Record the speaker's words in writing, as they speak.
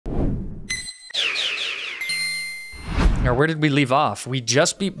Now, where did we leave off? We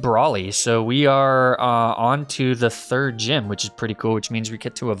just beat Brawly, so we are on to the 3rd gym, which is pretty cool, which means we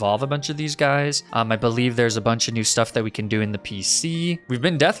get to evolve a bunch of these guys. I believe there's a bunch of new stuff that we can do in the PC. We've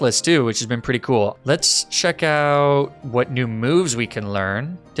been deathless too, which has been pretty cool. Let's check out what new moves we can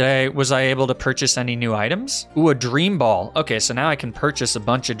learn. Was I able to purchase any new items? Ooh, a Dream Ball. Okay, so now I can purchase a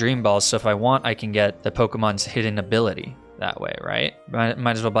bunch of Dream Balls, so if I want, I can get the Pokemon's hidden ability. That way, right?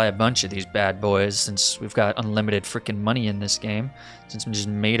 Might as well buy a bunch of these bad boys since we've got unlimited freaking money in this game. Since I'm just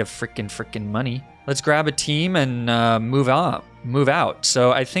made of freaking money. Let's grab a team and move out.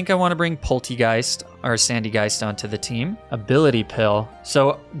 So I think I want to bring Poltegeist or Sandygeist onto the team. Ability Pill.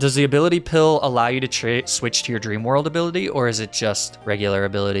 So does the Ability Pill allow you to switch to your Dream World ability, or is it just regular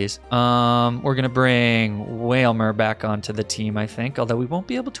abilities? We're gonna bring Whalmer back onto the team, I think. Although we won't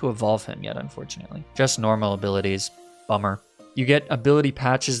be able to evolve him yet, unfortunately. Just normal abilities. Bummer. You get ability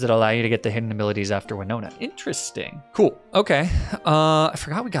patches that allow you to get the hidden abilities after Winona. Interesting. Cool. Okay. I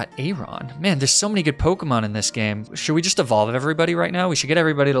forgot we got Aron. Man, there's so many good Pokemon in this game. Should we just evolve everybody right now? We should get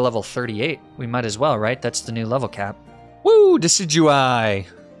everybody to level 38. We might as well, right? That's the new level cap. Woo! Decidueye.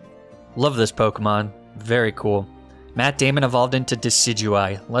 Love this Pokemon. Very cool. Matt Damon evolved into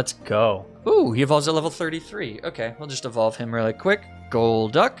Decidueye. Let's go. Ooh, he evolves at level 33. Okay, we'll just evolve him really quick.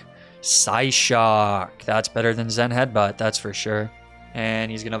 Golduck. Psyshock. That's better than Zen Headbutt, that's for sure.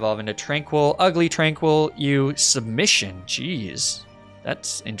 And he's gonna evolve into Tranquil. Ugly Tranquil. You Submission. Jeez.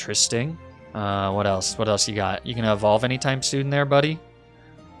 That's interesting. What else? What else you got? You gonna evolve anytime soon there, buddy?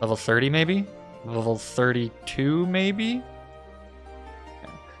 Level 30 maybe? Level 32 maybe?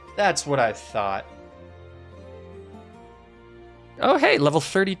 That's what I thought. Oh, hey, level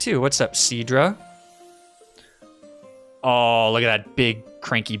 32. What's up, Seadra? Oh, look at that big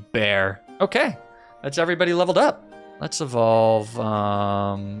cranky bear. Okay, that's everybody leveled up. Let's evolve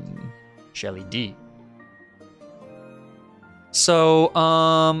Shelly D. So,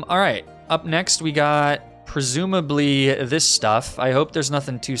 all right. Up next, we got presumably this stuff. I hope there's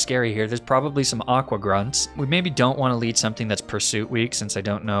nothing too scary here. There's probably some Aqua Grunts. We maybe don't want to lead something that's Pursuit Week since I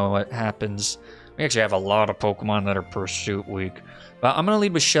don't know what happens. We actually have a lot of Pokemon that are Pursuit Week. But I'm going to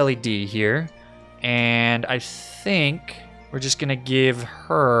lead with Shelly D here. And I think we're just gonna give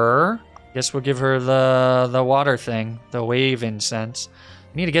her, guess we'll give her the water thing, the wave incense.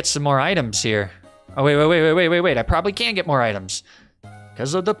 We need to get some more items here. Oh, wait. I probably can get more items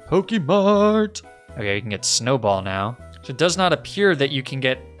because of the Pokemart. Okay, you can get Snowball now. So it does not appear that you can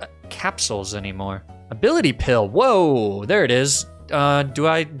get capsules anymore. Ability Pill, whoa, there it is. Do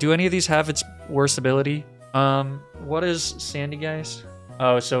any of these have its worst ability? What is Sandygeist?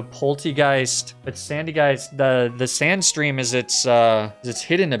 Oh, so Poltegeist, but Sandygeist, the Sandstream is its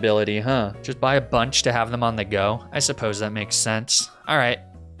hidden ability, huh? Just buy a bunch to have them on the go. I suppose that makes sense. All right.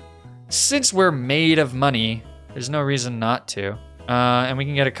 Since we're made of money, there's no reason not to. And we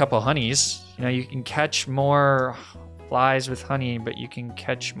can get a couple honeys. You know, you can catch more flies with honey, but you can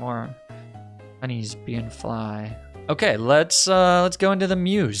catch more honeys being fly. Okay, let's go into the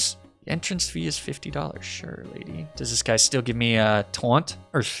Muse. The entrance fee is $50. Sure, lady. Does this guy still give me a taunt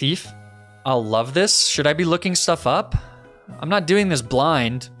or thief? I'll love this. Should I be looking stuff up? I'm not doing this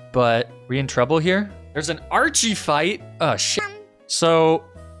blind, but we in trouble here? There's an Archie fight. Oh, shit. So,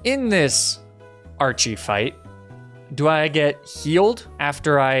 in this Archie fight, do I get healed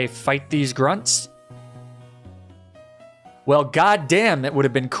after I fight these grunts? Well, goddamn, it would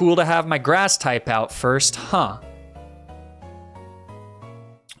have been cool to have my grass type out first, huh?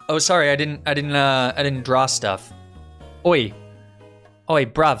 Oh, sorry, I didn't draw stuff. Oi,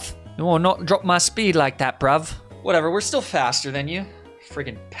 bruv. You will not drop my speed like that, bruv. Whatever, we're still faster than you.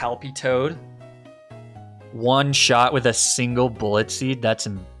 Friggin' Palpitoad. One shot with a single bullet seed? That's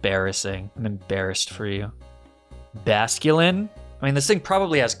embarrassing. I'm embarrassed for you. Basculin? I mean, this thing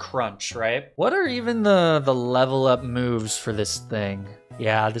probably has Crunch, right? What are even the level up moves for this thing?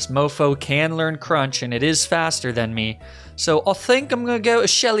 Yeah, this mofo can learn Crunch, and it is faster than me. So I think I'm gonna go to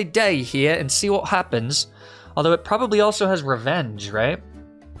Shelly Day here and see what happens. Although it probably also has Revenge, right?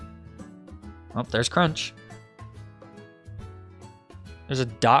 Oh, there's Crunch. There's a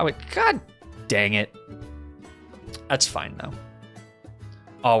dot with, god dang it. That's fine though.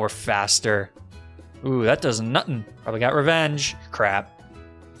 Oh, we're faster. Ooh, that does nothing. Probably got Revenge. Crap.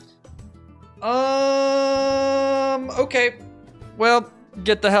 Okay. Well,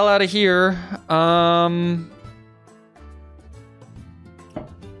 get the hell out of here.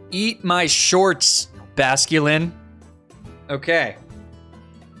 Eat my shorts, Basculin. Okay.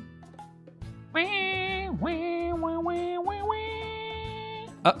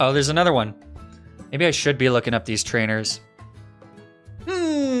 Uh-oh, there's another one. Maybe I should be looking up these trainers.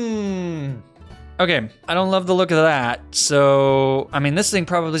 Okay, I don't love the look of that. So, I mean, this thing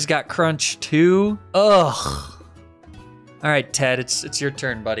probably's got crunch too. Ugh. All right, Ted, it's your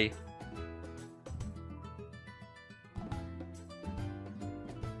turn, buddy.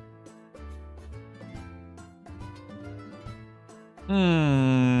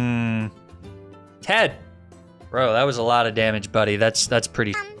 Ted. Bro, that was a lot of damage, buddy. That's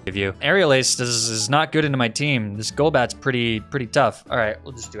pretty of you. Aerial Ace is not good into my team. This Golbat's pretty tough. All right,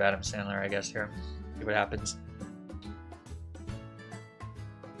 we'll just do Adam Sandler, I guess, here. See what happens.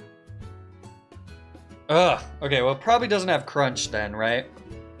 Ugh. Okay, well, it probably doesn't have crunch then, right?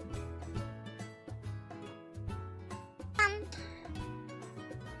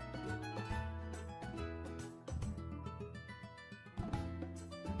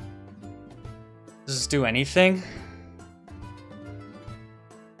 Does this do anything?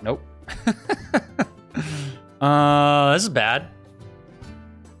 Nope. This is bad.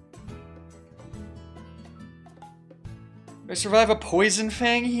 Do I survive a Poison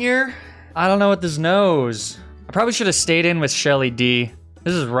Fang here? I don't know what this knows. I probably should have stayed in with Shelly D.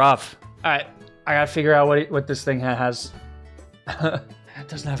 This is rough. All right, I gotta figure out what this thing has. It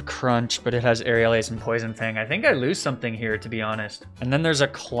doesn't have crunch, but it has Aerial Ace and Poison Fang. I think I lose something here, to be honest. And then there's a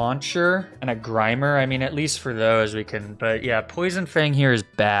Clauncher and a Grimer. I mean, at least for those we can, but yeah, Poison Fang here is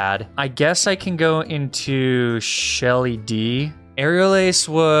bad. I guess I can go into Shelly D. Aerial Ace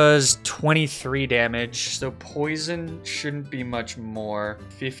was 23 damage, so Poison shouldn't be much more,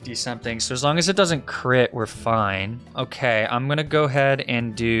 50 something. So as long as it doesn't crit, we're fine. Okay, I'm gonna go ahead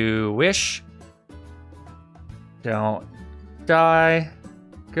and do Wish. Don't die.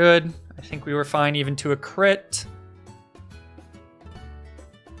 Good. I think we were fine even to a crit.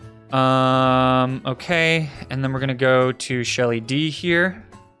 Okay, and then we're gonna go to Shelly D here.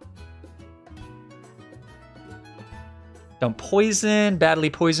 Don't poison. Badly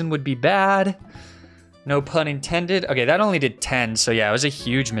poison would be bad. No pun intended. Okay, that only did 10, so yeah, it was a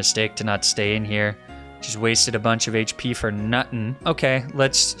huge mistake to not stay in here. Just wasted a bunch of HP for nothing. Okay,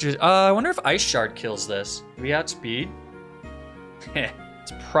 let's just... I wonder if Ice Shard kills this. Do we outspeed?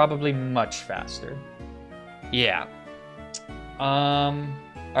 It's probably much faster. Yeah.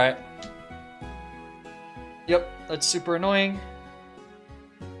 Alright. Yep, that's super annoying.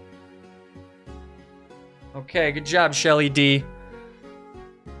 Okay, good job, Shelly D.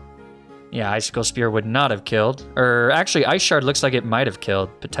 Yeah, Icicle Spear would not have killed. Or actually, Ice Shard looks like it might have killed,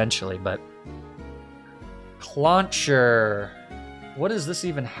 potentially, but... Clauncher. What does this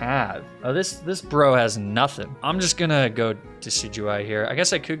even have? Oh, this bro has nothing. I'm just gonna go Decidueye here. I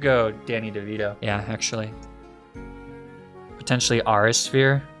guess I could go Danny DeVito. Yeah, actually. Potentially Aura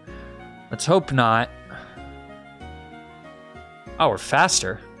Sphere. Let's hope not. Oh, we're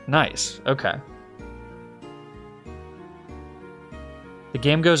faster. Nice. Okay. The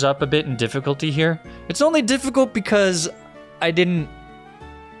game goes up a bit in difficulty here. It's only difficult because I didn't...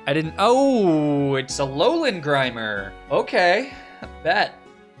 Oh, it's a Lowland Grimer. Okay, bet.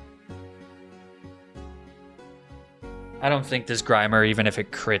 I don't think this Grimer, even if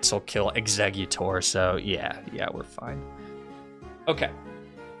it crits, will kill Exeggutor, so yeah, we're fine. Okay.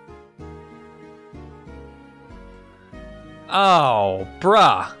 Oh,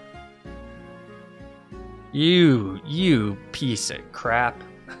 bruh. You piece of crap.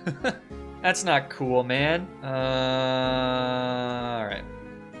 That's not cool, man. Alright.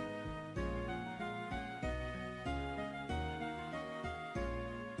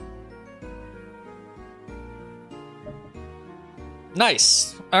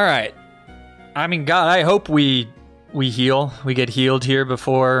 Nice. Alright. I mean, God, I hope we heal. We get healed here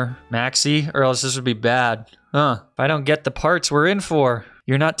before Maxi, or else this would be bad. Huh. If I don't get the parts we're in for.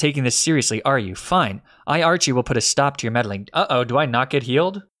 You're not taking this seriously, are you? Fine. I, Archie, will put a stop to your meddling. Uh-oh, do I not get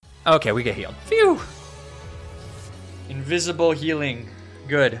healed? Okay, we get healed. Phew! Invisible healing.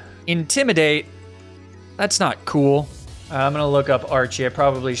 Good. Intimidate. That's not cool. I'm gonna look up Archie. I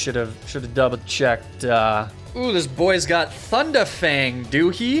probably should have double-checked. Ooh, this boy's got Thunderfang, do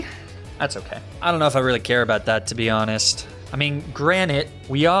he? That's okay. I don't know if I really care about that, to be honest. I mean, granted,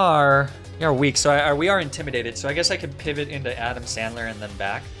 we are weak, so we are intimidated, so I guess I could pivot into Adam Sandler and then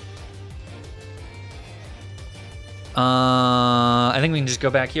back. I think we can just go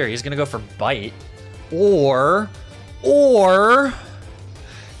back here. He's gonna go for Bite. Or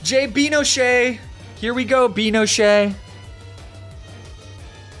Jay Binochet. Here we go, Binochet.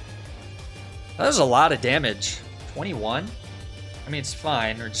 That was a lot of damage. 21? I mean, it's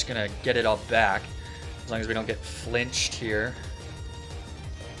fine. We're just gonna get it all back. As long as we don't get flinched here.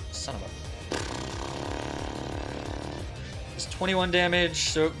 Son of a... It's 21 damage,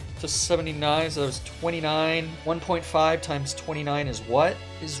 so to 79, so that was 29. 1.5 times 29 is what?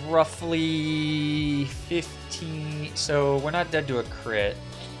 Is roughly 15. So we're not dead to a crit.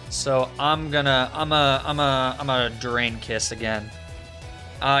 So I'm a Drain Kiss again.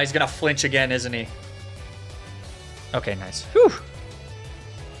 He's gonna flinch again, isn't he? Okay, nice. Whew.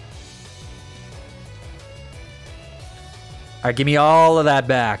 All right, give me all of that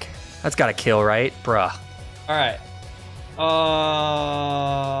back. That's gotta kill, right? Bruh. All right.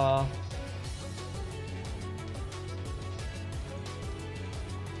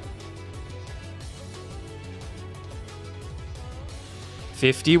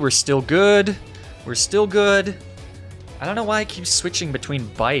 50, we're still good. We're still good. I don't know why I keep switching between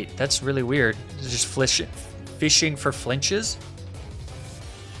bite. That's really weird. Just fishing for flinches.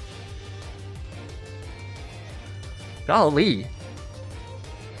 Golly.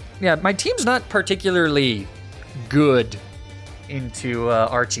 Yeah, my team's not particularly good into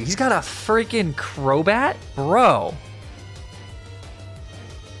Archie. He's got a freaking Crobat? Bro.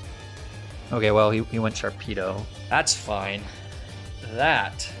 Okay, well, he went Sharpedo. That's fine.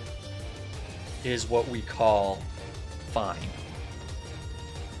 That is what we call fine.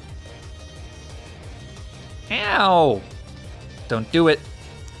 Ow! Don't do it.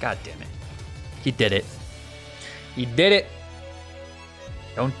 God damn it. He did it. He did it.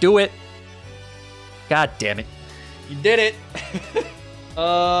 Don't do it. God damn it. You did it.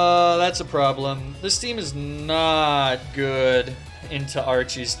 That's a problem. This team is not good into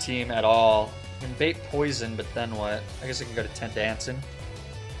Archie's team at all. I can bait poison, but then what? I guess I can go to 10 dancing.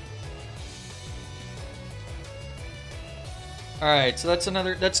 Alright, so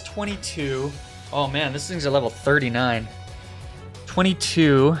that's 22. Oh man, this thing's at level 39.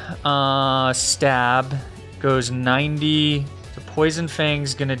 22, stab, goes 90. So Poison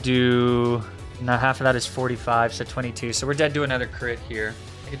Fang's gonna do, now half of that is 45, so 22. So we're dead to another crit here.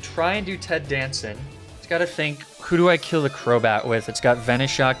 I could try and do Ted Danson. Just gotta think, who do I kill the Crobat with? It's got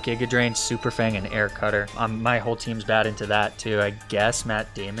Venoshock, Giga Drain, Super Fang, and Air Cutter. My whole team's bad into that too. I guess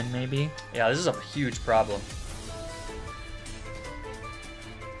Matt Damon maybe? Yeah, this is a huge problem.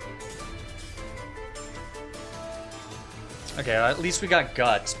 Okay, at least we got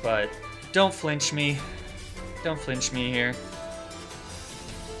Guts, but don't flinch me. Don't flinch me here.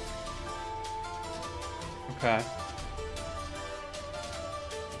 Okay.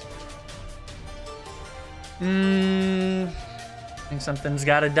 I think something's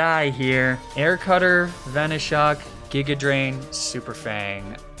gotta die here. Air Cutter, Venoshock, Giga Drain, Super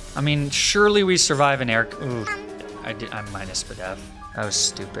Fang. I mean, surely we survive an air... Ooh, I'm minus for death. That was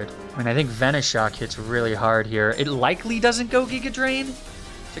stupid. I mean, I think Venoshock hits really hard here. It likely doesn't go Giga Drain.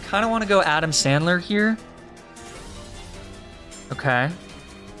 So I kind of want to go Adam Sandler here. Okay.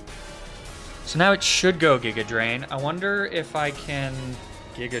 So now it should go Giga Drain. I wonder if I can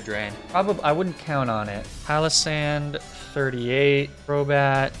Giga Drain. Probably, I wouldn't count on it. Palisand, 38,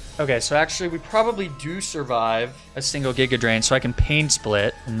 Crobat. Okay, so actually we probably do survive a single Giga Drain, so I can Pain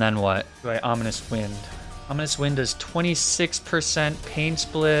Split. And then what? Do I Ominous Wind? Ominous Wind does 26%, Pain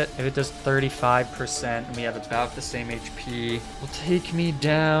Split, if it does 35%, and we have about the same HP, will take me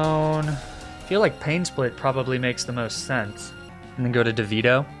down. I feel like Pain Split probably makes the most sense. And then go to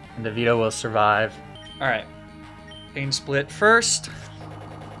DeVito, and DeVito will survive. All right, Pain Split first.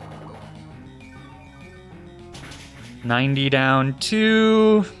 90 down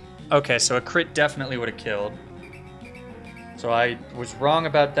to... Okay, so a crit definitely would have killed. So I was wrong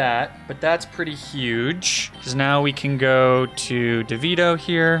about that, but that's pretty huge. Because now we can go to DeVito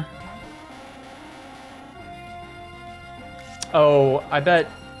here. Oh, I bet...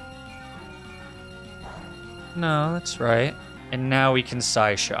 No, that's right. And now we can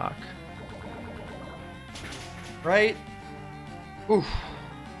Psyshock. Right? Oof.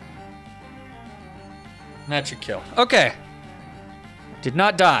 And that should kill. Okay. Did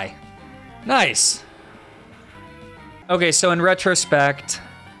not die. Nice. Okay, so in retrospect,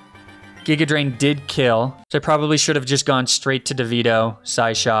 Giga Drain did kill. So I probably should have just gone straight to DeVito,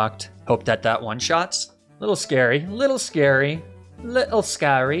 Psyshocked. Hope that one-shots. Little scary, little scary, little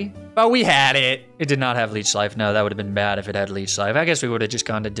scary. But we had it. It did not have Leech Life. No, that would have been bad if it had Leech Life. I guess we would have just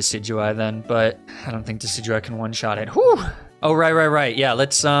gone to Decidueye then, but I don't think Decidueye can one-shot it. Whew! Oh, right. Yeah,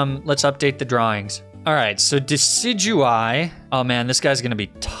 let's update the drawings. All right, so Decidueye. Oh man, this guy's gonna be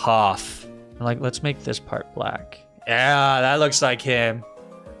tough. Like, let's make this part black. Yeah, that looks like him.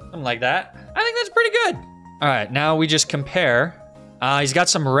 Something like that. I think that's pretty good. All right, now we just compare. He's got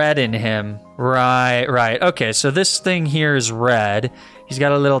some red in him. Right. Okay, so this thing here is red. He's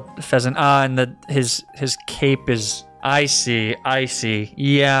got a little pheasant. And his cape is... I see.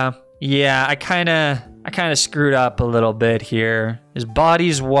 Yeah, I kind of I kind of screwed up a little bit here. His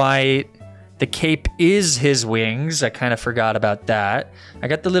body's white. The cape is his wings. I kind of forgot about that. I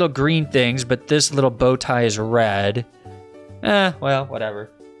got the little green things, but this little bow tie is red. Well,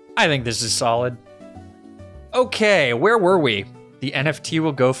 whatever. I think this is solid. Okay, where were we? The NFT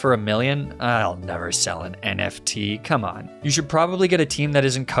will go for $1 million? I'll never sell an NFT. Come on. You should probably get a team that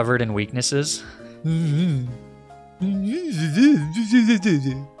isn't covered in weaknesses.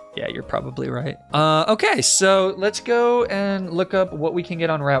 Yeah, you're probably right. Okay, so let's go and look up what we can get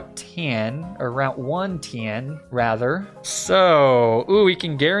on Route 10, or Route 110, rather. So, we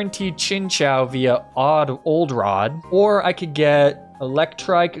can guarantee Chinchou via Old Rod, or I could get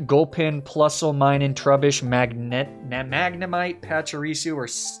Electrike, Gulpin, Plusle, Minun, Trubbish, Magnemite, Pachirisu, or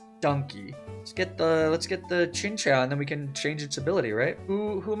Stunky. Let's get the Chinchou, and then we can change its ability, right?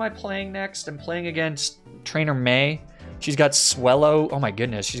 Who am I playing next? I'm playing against Trainer May. She's got Swellow. Oh my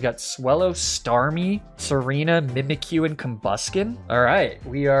goodness. She's got Swellow, Starmie, Serena, Mimikyu, and Combuskin. All right.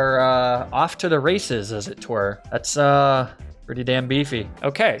 We are off to the races, as it were. That's pretty damn beefy.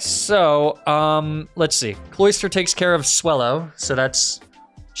 Okay, so let's see. Cloyster takes care of Swellow, so that's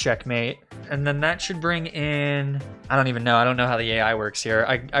checkmate. And then that should bring in, I don't even know. I don't know how the AI works here.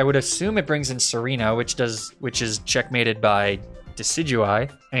 I would assume it brings in Serena, which is checkmated by Decidueye.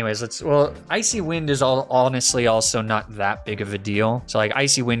 Anyways, well, Icy Wind is honestly also not that big of a deal. So like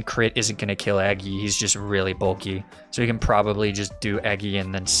Icy Wind crit isn't gonna kill Eggy. He's just really bulky. So we can probably just do Eggy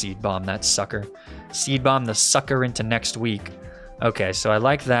and then Seed Bomb that sucker. Seed Bomb the sucker into next week. Okay, so I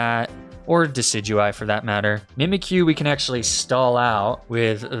like that. Or Decidueye for that matter. Mimikyu we can actually stall out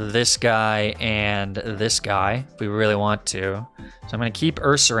with this guy and this guy if we really want to. So I'm gonna keep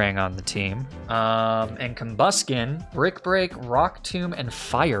Ursaring on the team. And Combuskin, Brick Break, Rock Tomb, and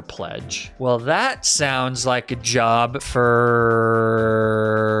Fire Pledge. Well, that sounds like a job for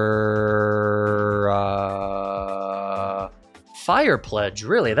Fire Pledge,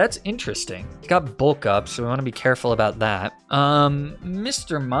 really, that's interesting. It's got bulk up, so we want to be careful about that.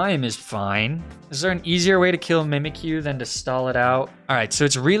 Mr. Mime is fine. Is there an easier way to kill Mimikyu than to stall it out? All right, so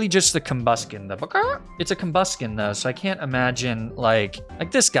it's really just the Combuskin. It's a Combuskin though, so I can't imagine like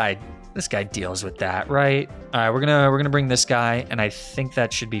this guy. This guy deals with that, right? All right, we're gonna bring this guy, and I think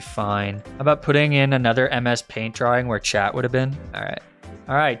that should be fine. How about putting in another MS Paint drawing where Chat would have been?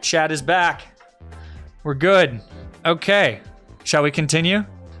 All right, Chat is back. We're good. Okay. Shall we continue?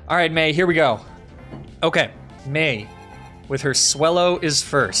 All right, May, here we go. Okay, May, with her Swellow is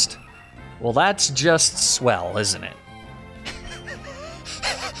first. Well, that's just swell, isn't it?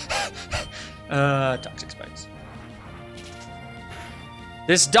 Toxic Spikes.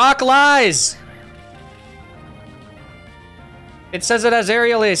 This doc lies! It says it has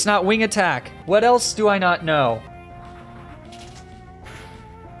Aerial Ace, not Wing Attack. What else do I not know?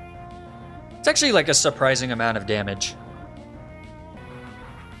 It's actually like a surprising amount of damage.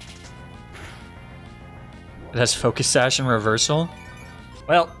 It has Focus Sash and Reversal.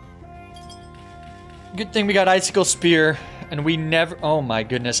 Well, good thing we got Icicle Spear, and we never... Oh my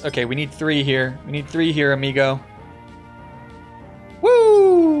goodness. Okay, we need 3 here. We need 3 here, amigo.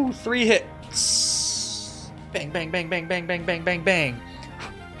 Woo! 3 hits. Bang, bang, bang, bang, bang, bang, bang, bang, bang.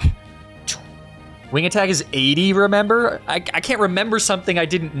 Wing Attack is 80, remember? I can't remember something I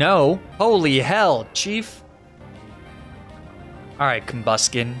didn't know. Holy hell, Chief. All right,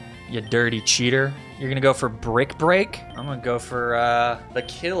 Combuskin, you dirty cheater. You're gonna go for Brick Break. I'm gonna go for the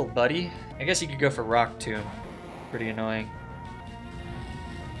kill, buddy. I guess you could go for Rock Tomb. Pretty annoying.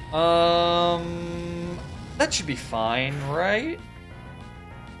 That should be fine, right?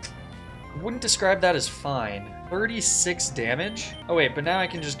 I wouldn't describe that as fine. 36 damage? Oh wait, but now I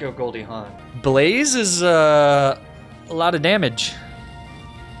can just go Goldie Hawn. Blaze is a lot of damage.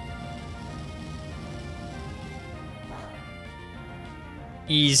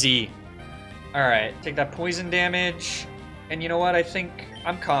 Easy. All right, take that poison damage. And you know what? I think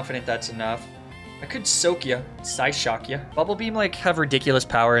I'm confident that's enough. I could soak ya, Psyshock ya. Bubble Beam like have ridiculous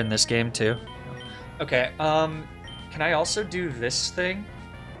power in this game too. Okay, can I also do this thing?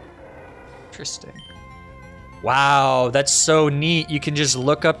 Interesting. Wow, that's so neat. You can just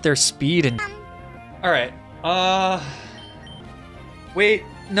look up their speed and... All right, wait,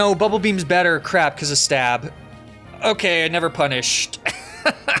 no, Bubble Beam's better. Crap, because of Stab. Okay, I never punished.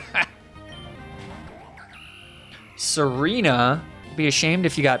 Serena, be ashamed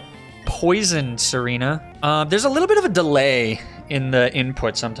if you got poisoned, Serena. There's a little bit of a delay in the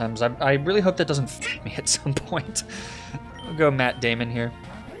input sometimes. I really hope that doesn't f me at some point. I'll go Matt Damon here.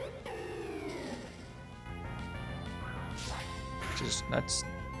 That's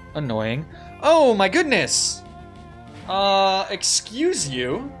annoying. Oh my goodness! Excuse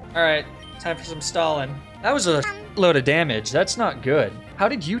you. All right, Time for some stalling. That was a load of damage. That's not good. How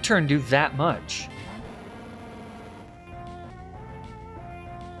did U-turn do that much?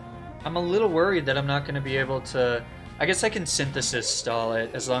 I'm a little worried that I'm not going to be able to... I guess I can synthesis stall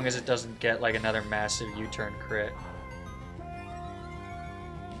it as long as it doesn't get like another massive U-turn crit.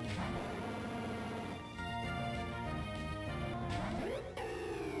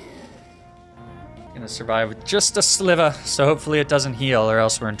 Gonna survive with just a sliver, so hopefully it doesn't heal or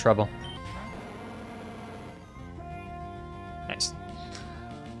else we're in trouble. Nice.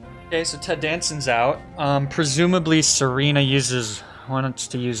 Okay, so Ted Danson's out. Presumably Serena wants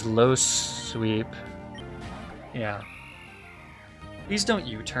to use low sweep. Yeah. Please don't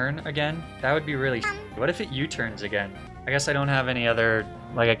U-turn again. That would be really... What if it U-turns again? I guess I don't have any other...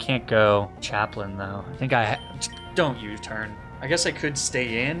 Like, I can't go Chaplain, though. I think just don't U-turn. I guess I could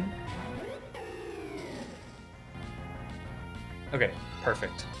stay in. Okay,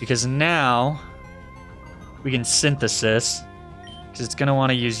 perfect. Because now we can synthesis, because it's going to want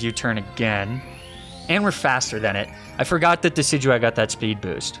to use U-turn again. And we're faster than it. I forgot that Decidueye got that speed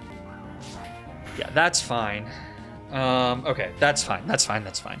boost. Yeah, that's fine. Okay, that's fine.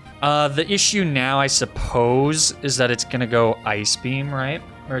 The issue now, I suppose, is that it's going to go Ice Beam, right?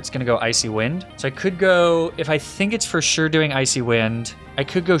 Or it's going to go Icy Wind. So I could go, if I think it's for sure doing Icy Wind, I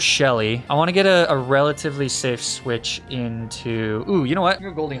could go Shelly. I want to get a relatively safe switch into... Ooh, you know what? I'm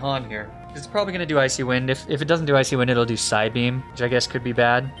going to go Goldie here. It's probably going to do Icy Wind. If it doesn't do Icy Wind, it'll do Psybeam, which I guess could be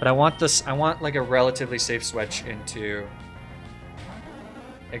bad. But I want like a relatively safe switch into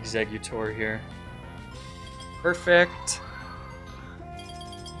Exeggutor here. Perfect.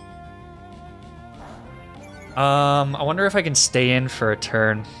 I wonder if I can stay in for a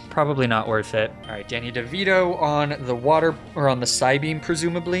turn. Probably not worth it. All right, Danny DeVito on the water, or on the Psybeam,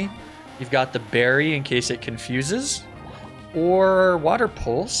 presumably. You've got the berry in case it confuses. Or Water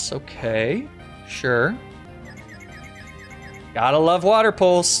Pulse, okay, sure. Gotta love Water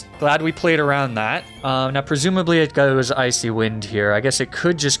Pulse. Glad we played around that. Now, presumably it goes Icy Wind here. I guess it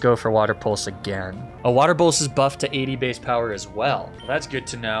could just go for Water Pulse again. Oh, Water Pulse is buffed to 80 base power as well. That's good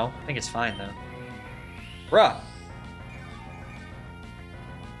to know. I think it's fine, though. Bruh.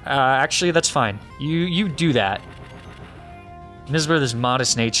 Actually, that's fine. You do that. And this is where this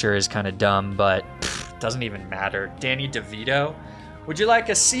modest nature is kind of dumb, but doesn't even matter. Danny DeVito, would you like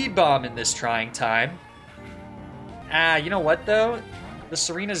a seed bomb in this trying time? You know what though? The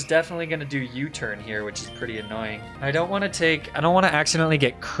Serena's definitely gonna do U-turn here, which is pretty annoying. I don't want to accidentally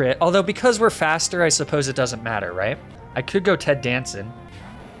get crit. Although because we're faster, I suppose it doesn't matter, right? I could go Ted Danson.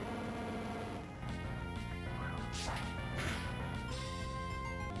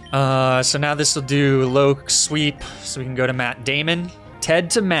 So now this will do low sweep, so we can go to Matt Damon. Ted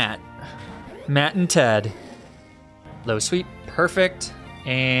to Matt. Matt and Ted. Low sweep, perfect.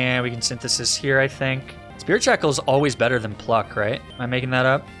 And we can synthesis here, I think. Spirit Shackle is always better than Pluck, right? Am I making that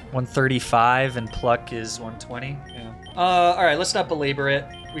up? 135 and Pluck is 120? Yeah. All right, let's not belabor it.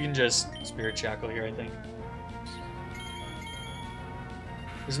 We can just Spirit Shackle here, I think.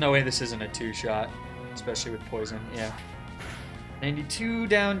 There's no way this isn't a two-shot, especially with poison, yeah. 92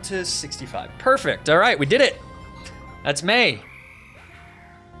 down to 65. Perfect. All right, we did it. That's May.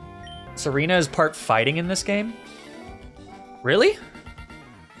 Serena is part fighting in this game? Really?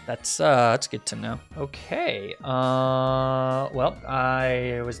 That's good to know. Okay. Well,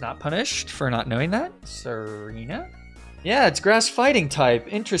 I was not punished for not knowing that. Serena? Yeah, it's grass fighting type.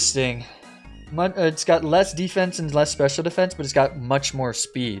 Interesting. It's got less defense and less special defense, but it's got much more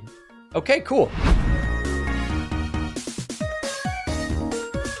speed. Okay, cool.